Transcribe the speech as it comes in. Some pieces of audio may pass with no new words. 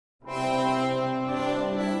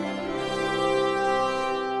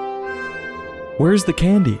Where's the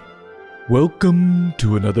candy? Welcome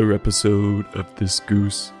to another episode of This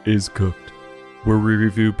Goose is Cooked, where we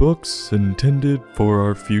review books intended for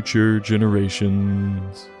our future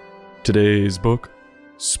generations. Today's book,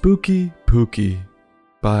 Spooky Pooky,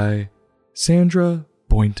 by Sandra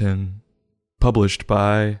Boynton, published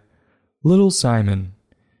by Little Simon,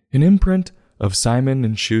 an imprint of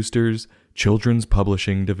Simon & Schuster's Children's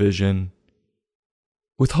Publishing Division.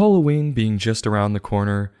 With Halloween being just around the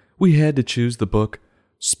corner, we had to choose the book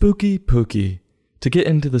Spooky Pooky to get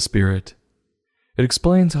into the spirit. It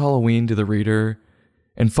explains Halloween to the reader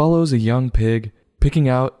and follows a young pig picking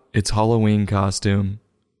out its Halloween costume.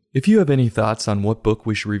 If you have any thoughts on what book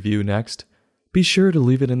we should review next, be sure to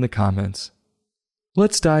leave it in the comments.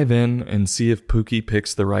 Let's dive in and see if Pooky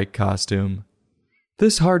picks the right costume.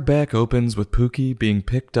 This hardback opens with Pooky being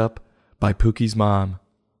picked up by Pooky's mom,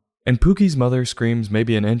 and Pooky's mother screams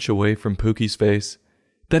maybe an inch away from Pooky's face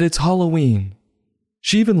that it's Halloween.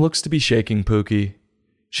 She even looks to be shaking Pooky.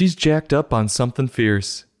 She's jacked up on something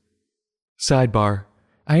fierce. Sidebar,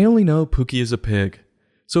 I only know Pooky is a pig,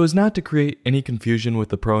 so as not to create any confusion with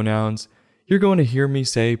the pronouns, you're going to hear me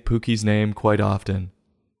say Pooky's name quite often.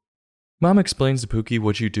 Mom explains to Pooky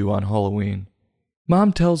what you do on Halloween.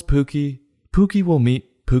 Mom tells Pooky will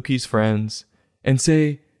meet Pooky's friends and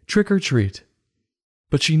say trick or treat.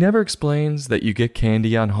 But she never explains that you get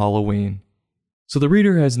candy on Halloween. So the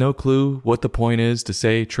reader has no clue what the point is to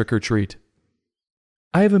say trick or treat.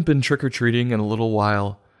 I haven't been trick or treating in a little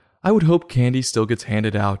while. I would hope candy still gets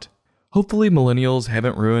handed out. Hopefully millennials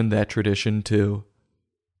haven't ruined that tradition too.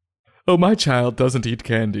 Oh, my child doesn't eat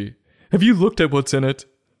candy. Have you looked at what's in it?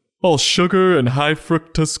 All sugar and high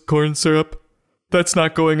fructose corn syrup? That's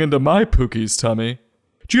not going into my Pooky's tummy.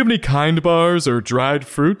 Do you have any kind bars or dried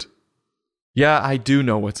fruit? Yeah, I do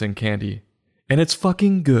know what's in candy. And it's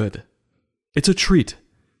fucking good. It's a treat.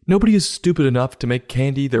 Nobody is stupid enough to make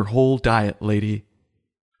candy their whole diet, lady.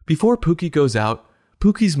 Before Pooky goes out,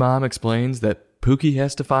 Pooky's mom explains that Pooky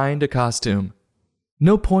has to find a costume.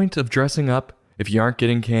 No point of dressing up if you aren't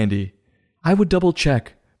getting candy. I would double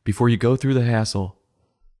check before you go through the hassle.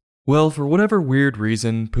 Well, for whatever weird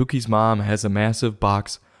reason, Pooky's mom has a massive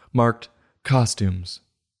box marked costumes.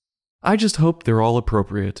 I just hope they're all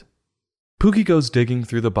appropriate. Pooky goes digging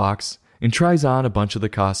through the box and tries on a bunch of the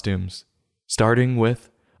costumes, starting with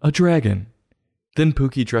a dragon. Then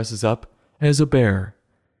Pooky dresses up as a bear.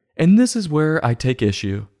 And this is where I take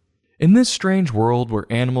issue. In this strange world where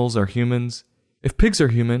animals are humans, if pigs are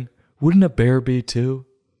human, wouldn't a bear be too?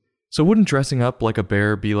 So wouldn't dressing up like a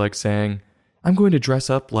bear be like saying, I'm going to dress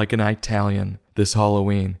up like an Italian this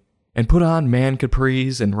Halloween and put on man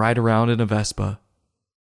capris and ride around in a Vespa?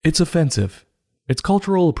 It's offensive. It's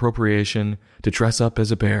cultural appropriation to dress up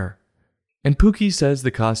as a bear. And Pooky says the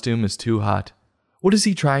costume is too hot. What is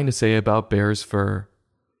he trying to say about bear's fur?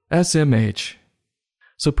 SMH.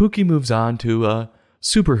 So Pooky moves on to a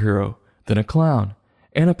superhero, then a clown,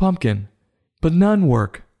 and a pumpkin. But none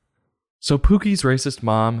work. So Pooky's racist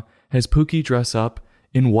mom has Pooky dress up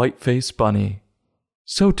in Whiteface Bunny.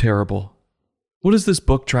 So terrible. What is this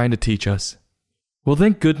book trying to teach us? Well,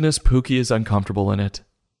 thank goodness Pooky is uncomfortable in it.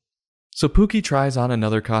 So Pooky tries on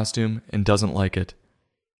another costume and doesn't like it.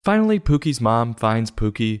 Finally, Pooky's mom finds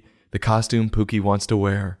Pooky the costume Pooky wants to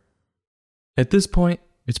wear. At this point,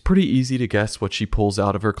 it's pretty easy to guess what she pulls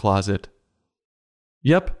out of her closet.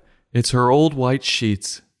 Yep, it's her old white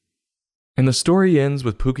sheets. And the story ends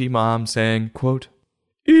with Pooky mom saying, quote,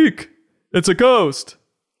 Eek! It's a ghost!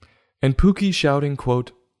 And Pooky shouting,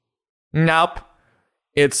 quote, Nope,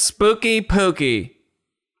 it's Spooky Pooky.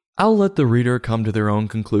 I'll let the reader come to their own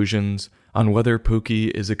conclusions on whether Pooky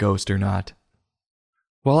is a ghost or not.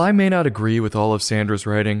 While I may not agree with all of Sandra's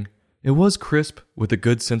writing, it was crisp with a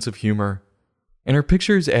good sense of humor, and her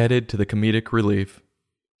pictures added to the comedic relief.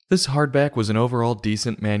 This hardback was an overall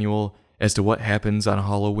decent manual as to what happens on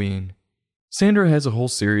Halloween. Sandra has a whole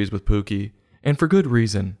series with Pooky, and for good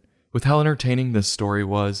reason, with how entertaining this story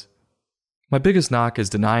was. My biggest knock is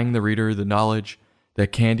denying the reader the knowledge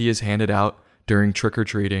that candy is handed out during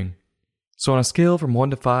trick-or-treating. So on a scale from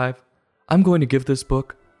 1 to 5, I'm going to give this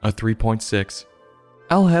book a 3.6.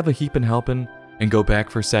 I'll have a heapin' helpin' and go back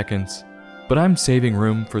for seconds, but I'm saving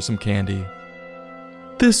room for some candy.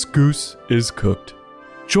 This goose is cooked.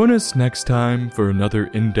 Join us next time for another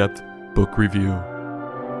in-depth book review.